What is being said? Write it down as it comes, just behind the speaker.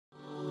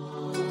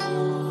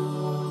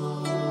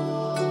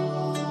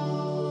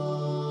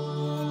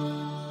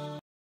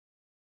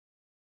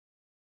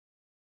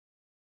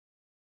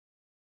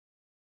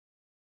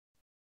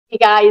Hey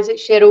guys,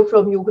 it's Cheryl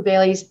from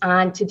YogaBellies,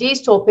 and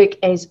today's topic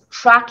is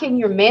tracking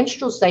your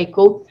menstrual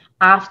cycle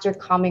after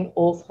coming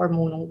off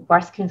hormonal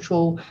birth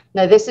control.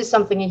 Now, this is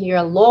something I hear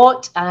a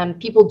lot.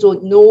 People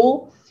don't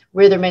know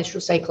where their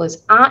menstrual cycle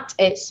is at.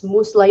 It's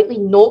most likely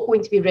not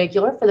going to be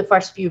regular for the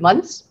first few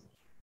months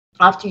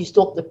after you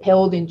stop the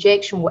pill, the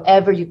injection,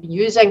 whatever you've been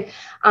using,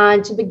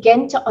 and to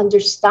begin to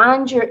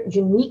understand your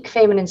unique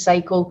feminine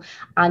cycle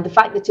and the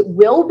fact that it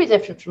will be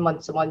different from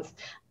month to month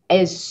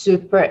is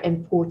super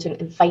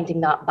important in finding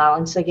that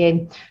balance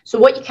again. So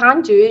what you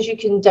can do is you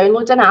can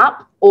download an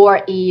app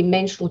or a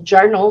menstrual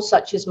journal,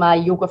 such as my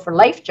Yoga for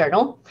Life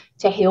journal,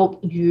 to help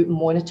you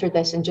monitor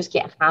this and just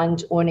get a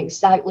hand on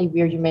exactly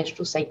where your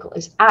menstrual cycle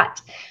is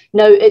at.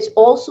 Now, it's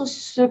also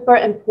super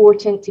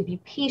important to be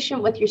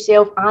patient with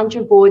yourself and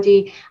your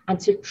body and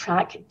to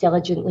track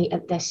diligently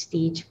at this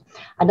stage.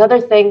 Another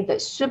thing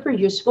that's super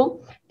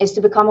useful is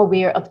to become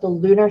aware of the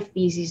lunar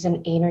phases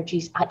and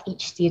energies at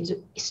each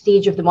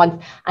stage of the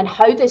month and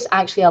how this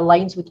actually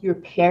aligns with your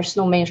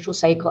personal menstrual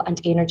cycle and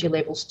energy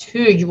levels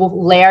too. You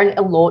will learn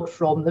a lot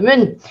from the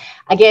moon.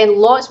 Again,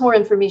 lots more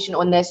information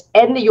on this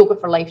in the Yoga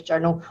for Life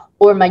journal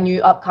or my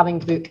new upcoming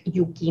book,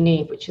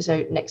 Yogini, which is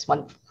out next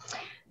month.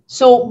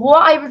 So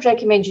what I would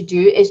recommend you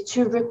do is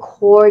to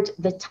record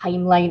the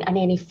timeline and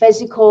any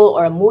physical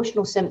or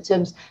emotional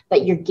symptoms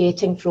that you're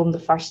getting from the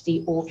first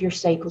day of your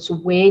cycle. So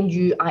when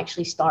you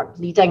actually start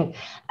bleeding,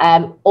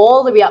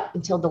 all the way up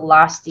until the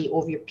last day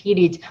of your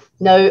period.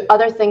 Now,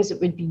 other things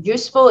that would be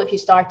useful if you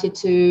started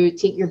to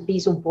take your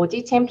basal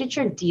body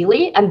temperature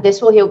daily, and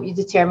this will help you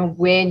determine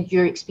when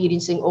you're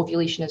experiencing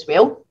ovulation as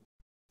well.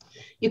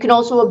 You can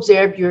also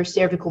observe your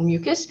cervical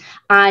mucus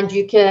and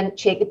you can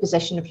check the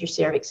position of your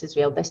cervix as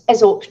well. This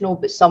is optional,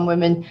 but some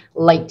women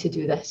like to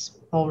do this.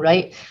 All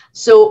right.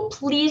 So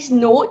please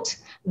note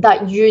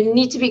that you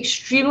need to be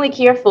extremely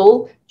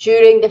careful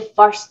during the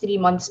first 3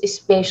 months,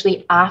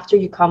 especially after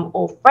you come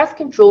off birth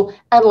control,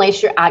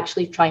 unless you're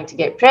actually trying to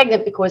get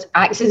pregnant, because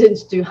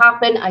accidents do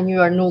happen and you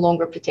are no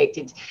longer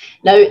protected.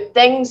 Now,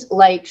 things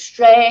like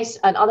stress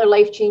and other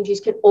life changes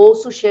can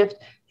also shift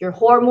your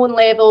hormone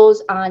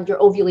levels and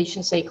your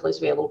ovulation cycle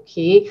as well,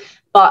 okay?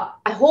 But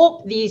I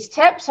hope these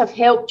tips have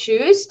helped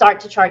you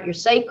start to chart your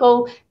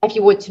cycle. If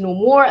you want to know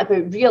more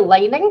about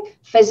realigning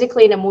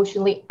physically and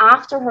emotionally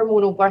after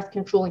hormonal birth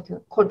control and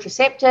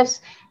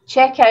contraceptives,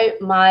 check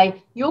out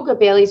my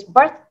YogaBellies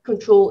Birth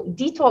Control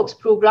Detox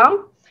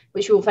program,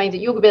 which you will find at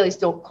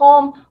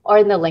yogabellies.com or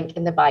in the link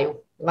in the bio.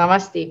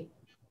 Namaste.